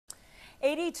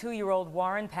82-year-old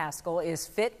Warren Pascal is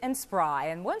fit and spry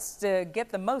and wants to get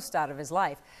the most out of his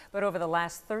life. But over the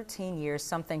last 13 years,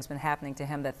 something's been happening to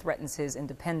him that threatens his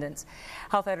independence.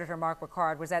 Health editor Mark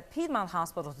Pickard was at Piedmont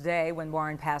Hospital today when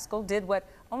Warren Pascal did what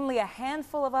only a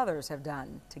handful of others have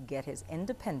done to get his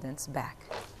independence back.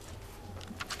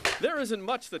 There isn't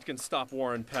much that can stop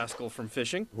Warren Pascal from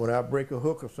fishing. When I break a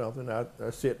hook or something, I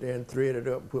sit there and thread it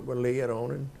up and put my lead on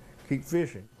and keep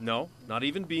fishing. No, not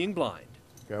even being blind.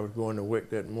 I was going to work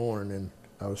that morning and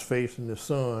I was facing the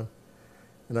sun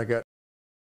and I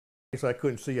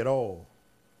couldn't see at all.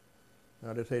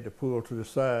 I just had to pull to the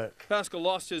side. Pascal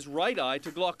lost his right eye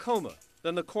to glaucoma.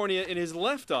 Then the cornea in his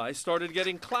left eye started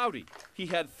getting cloudy. He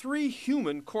had 3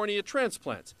 human cornea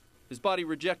transplants. His body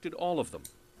rejected all of them.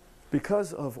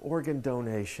 Because of organ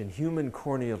donation, human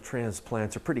corneal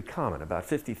transplants are pretty common, about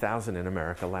 50,000 in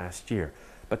America last year.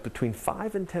 But between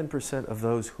 5 and 10% of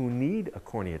those who need a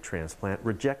cornea transplant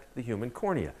reject the human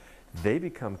cornea. They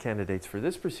become candidates for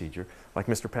this procedure, like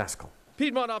Mr. Pascal.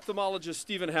 Piedmont ophthalmologist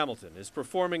Stephen Hamilton is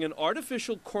performing an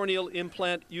artificial corneal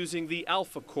implant using the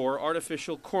AlphaCor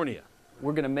artificial cornea.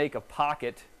 We're going to make a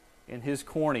pocket in his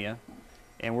cornea,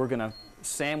 and we're going to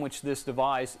sandwich this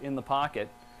device in the pocket.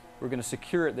 We're going to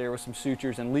secure it there with some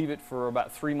sutures and leave it for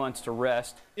about 3 months to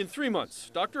rest. In 3 months,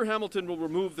 Dr. Hamilton will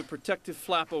remove the protective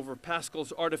flap over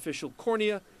Pascal's artificial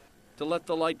cornea to let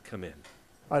the light come in.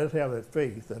 I just have that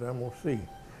faith that I'm going to see.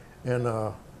 And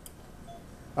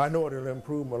I know it'll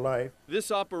improve my life. This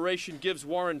operation gives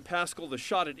Warren Pascal the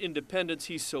shot at independence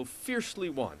he so fiercely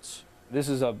wants. This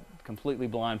is a completely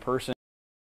blind person.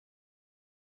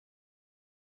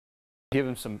 Give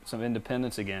him some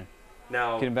independence again.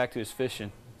 Now, get him back to his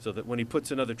fishing. So that when he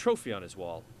puts another trophy on his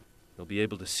wall, he'll be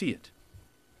able to see it.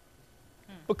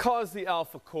 Because the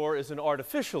AlphaCor is an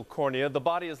artificial cornea, the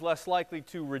body is less likely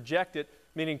to reject it,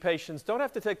 meaning patients don't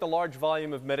have to take the large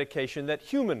volume of medication that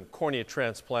human cornea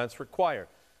transplants require.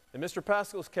 In Mr.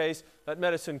 Pascal's case, that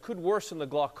medicine could worsen the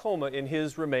glaucoma in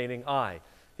his remaining eye.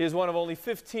 He is one of only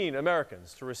 15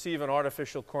 Americans to receive an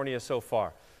artificial cornea so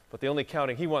far, but the only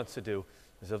counting he wants to do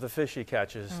is of the fish he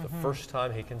catches the first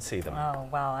time he can see them. Oh,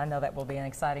 wow, I know that will be an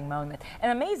exciting moment.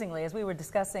 And amazingly, as we were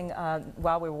discussing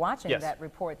while we were watching that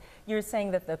report, you're saying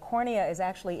that the cornea is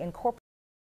actually incorporated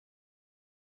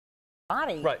in the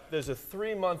body. Right, there's a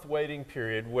 3-month waiting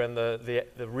period when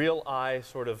the real eye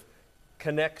sort of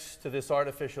connects to this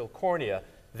artificial cornea.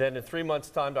 Then in 3 months'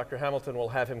 time, Dr. Hamilton will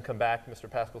have him come back, Mr.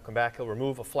 Pascal come back, he'll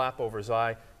remove a flap over his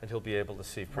eye, and he'll be able to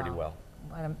see pretty well.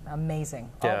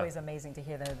 Amazing. Yeah. Always amazing to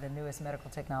hear the newest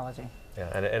medical technology. Yeah,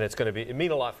 and it's going to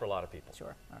mean a lot for a lot of people.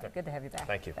 Sure. All right. Good to have you back.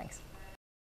 Thank you. Thanks.